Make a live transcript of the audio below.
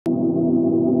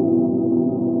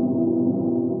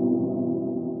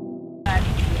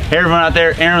Hey everyone out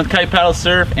there, Aaron with Kite Paddle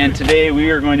Surf, and today we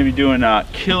are going to be doing a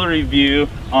killer review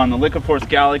on the Liquid Force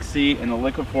Galaxy and the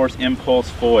Liquid Force Impulse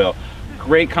Foil.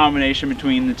 Great combination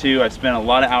between the two. I've spent a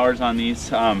lot of hours on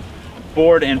these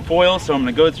board and foil, so I'm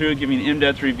going to go through, give you an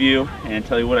in-depth review, and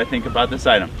tell you what I think about this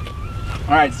item.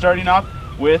 Alright, starting off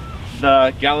with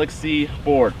the Galaxy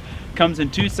board. Comes in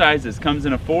two sizes, comes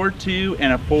in a 4.2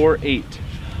 and a 4.8.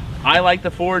 I like the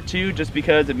 4.2 just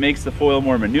because it makes the foil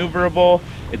more maneuverable.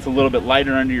 It's a little bit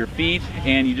lighter under your feet,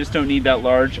 and you just don't need that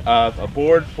large of a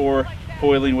board for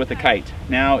foiling with a kite.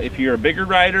 Now, if you're a bigger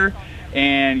rider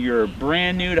and you're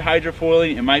brand new to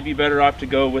hydrofoiling, it might be better off to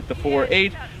go with the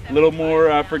 4.8, a little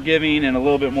more forgiving and a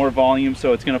little bit more volume,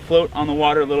 so it's going to float on the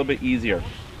water a little bit easier.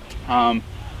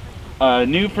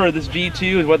 New for this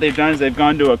G2 is what they've done is they've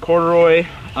gone to a corduroy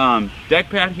deck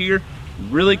pad here,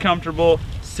 really comfortable.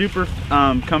 Super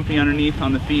comfy underneath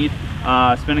on the feet.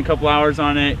 Spent a couple hours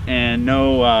on it and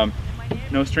no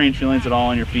strange feelings at all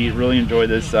on your feet. Really enjoy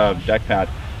this deck pad.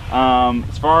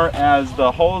 As far as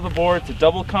the hull of the board, it's a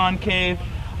double concave.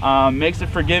 Makes it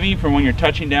forgiving for when you're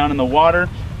touching down in the water,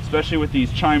 especially with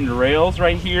these chimed rails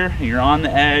right here. You're on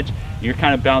the edge, you're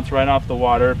kind of bounce right off the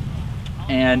water.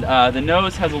 And the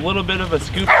nose has a little bit of a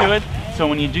scoop to it, so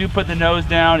when you do put the nose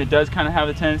down, it does kind of have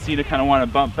a tendency to kind of want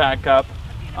to bump back up.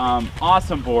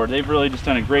 Awesome board. They've really just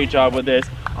done a great job with this.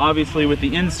 Obviously with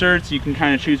the inserts, you can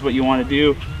kind of choose what you want to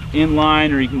do,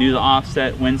 inline, or you can do the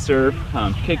offset windsurf,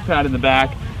 kick pad in the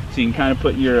back, so you can kind of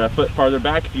put your foot farther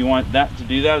back if you want that to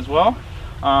do that as well.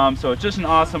 So it's just an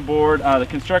awesome board. The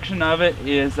construction of it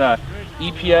is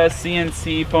EPS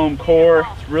CNC foam core.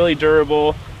 It's really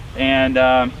durable, and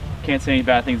can't say any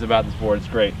bad things about this board. It's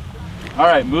great. All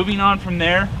right, moving on from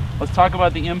there, let's talk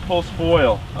about the Impulse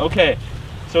foil. Okay.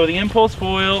 So the Impulse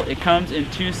foil, it comes in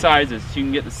two sizes. So you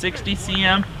can get the 60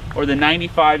 cm or the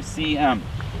 95 cm.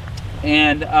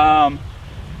 And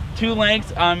two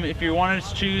lengths, if you want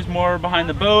to choose more behind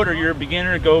the boat or you're a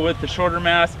beginner, go with the shorter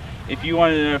mast. If you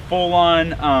want a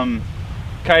full-on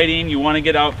kiting, you want to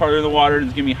get out farther in the water and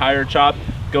it's going to be higher chop,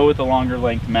 go with the longer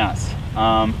length mast.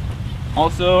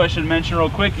 Also, I should mention real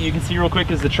quick, you can see real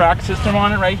quick is the track system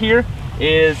on it right here.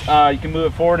 Is you can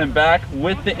move it forward and back.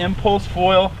 With the Impulse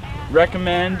foil,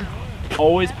 recommend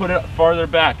always put it farther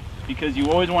back because you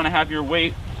always want to have your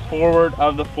weight forward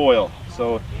of the foil.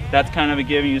 So that's kind of a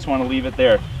given, you just want to leave it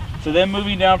there. So then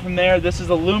moving down from there, this is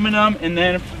aluminum, and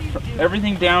then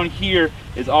everything down here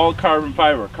is all carbon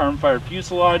fiber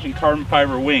fuselage and carbon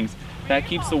fiber wings. That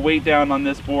keeps the weight down on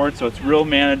this board, so it's real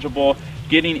manageable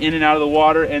getting in and out of the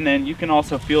water, and then you can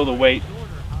also feel the weight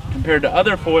compared to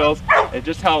other foils,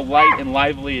 just how light and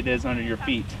lively it is under your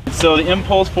feet. So the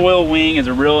Impulse foil wing is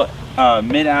a real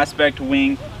mid-aspect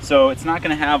wing, so it's not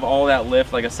going to have all that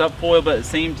lift like a subfoil, but at the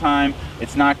same time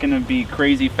it's not going to be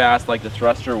crazy fast like the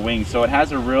thruster wing. So it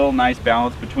has a real nice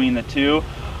balance between the two.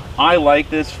 I like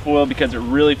this foil because it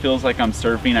really feels like I'm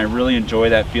surfing. I really enjoy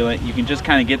that feeling. You can just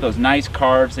kind of get those nice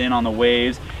carves in on the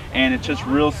waves, and it's just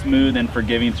real smooth and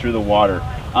forgiving through the water.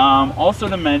 Also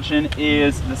to mention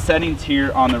is the settings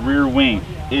here on the rear wing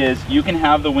is you can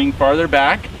have the wing farther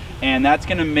back, and that's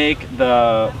going to make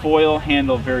the foil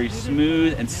handle very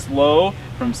smooth and slow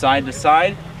from side to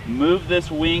side. Move this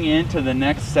wing into the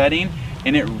next setting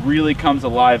and it really comes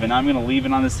alive, and I'm going to leave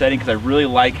it on this setting because I really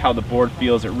like how the board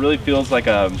feels. It really feels like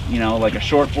a, you know, like a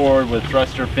short board with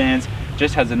thruster fins.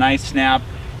 Just has a nice snap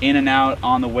in and out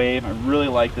on the wave. I really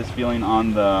like this feeling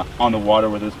on the water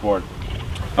with this board.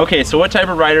 Okay, so what type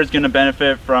of rider is going to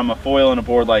benefit from a foil and a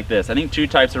board like this? I think two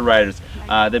types of riders.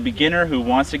 The beginner who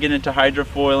wants to get into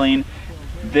hydrofoiling,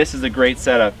 this is a great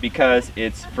setup because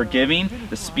it's forgiving,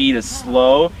 the speed is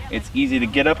slow, it's easy to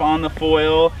get up on the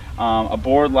foil. A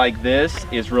board like this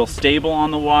is real stable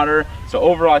on the water. So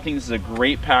overall, I think this is a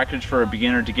great package for a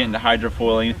beginner to get into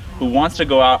hydrofoiling who wants to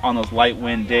go out on those light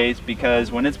wind days,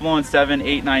 because when it's blowing 7,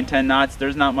 8, 9, 10 knots,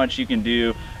 there's not much you can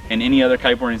do in any other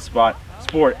kiteboarding sport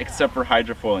except for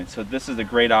hydrofoiling. So this is a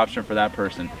great option for that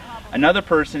person. Another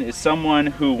person is someone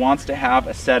who wants to have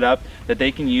a setup that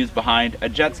they can use behind a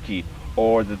jet ski,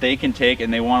 or that they can take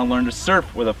and they want to learn to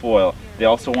surf with a foil. They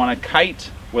also want to kite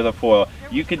with a foil.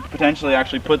 You could potentially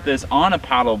actually put this on a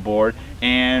paddle board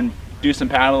and do some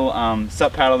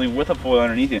sup paddling with a foil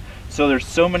underneath it. So there's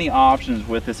so many options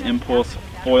with this Impulse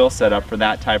foil setup for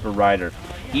that type of rider.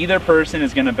 Either person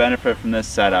is going to benefit from this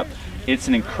setup. It's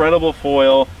an incredible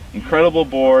foil, incredible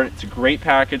board. It's a great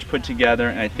package put together,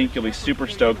 and I think you'll be super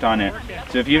stoked on it.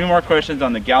 So if you have any more questions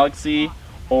on the Galaxy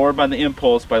or by the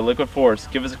Impulse by Liquid Force,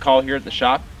 give us a call here at the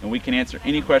shop and we can answer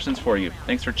any questions for you.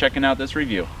 Thanks for checking out this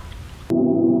review.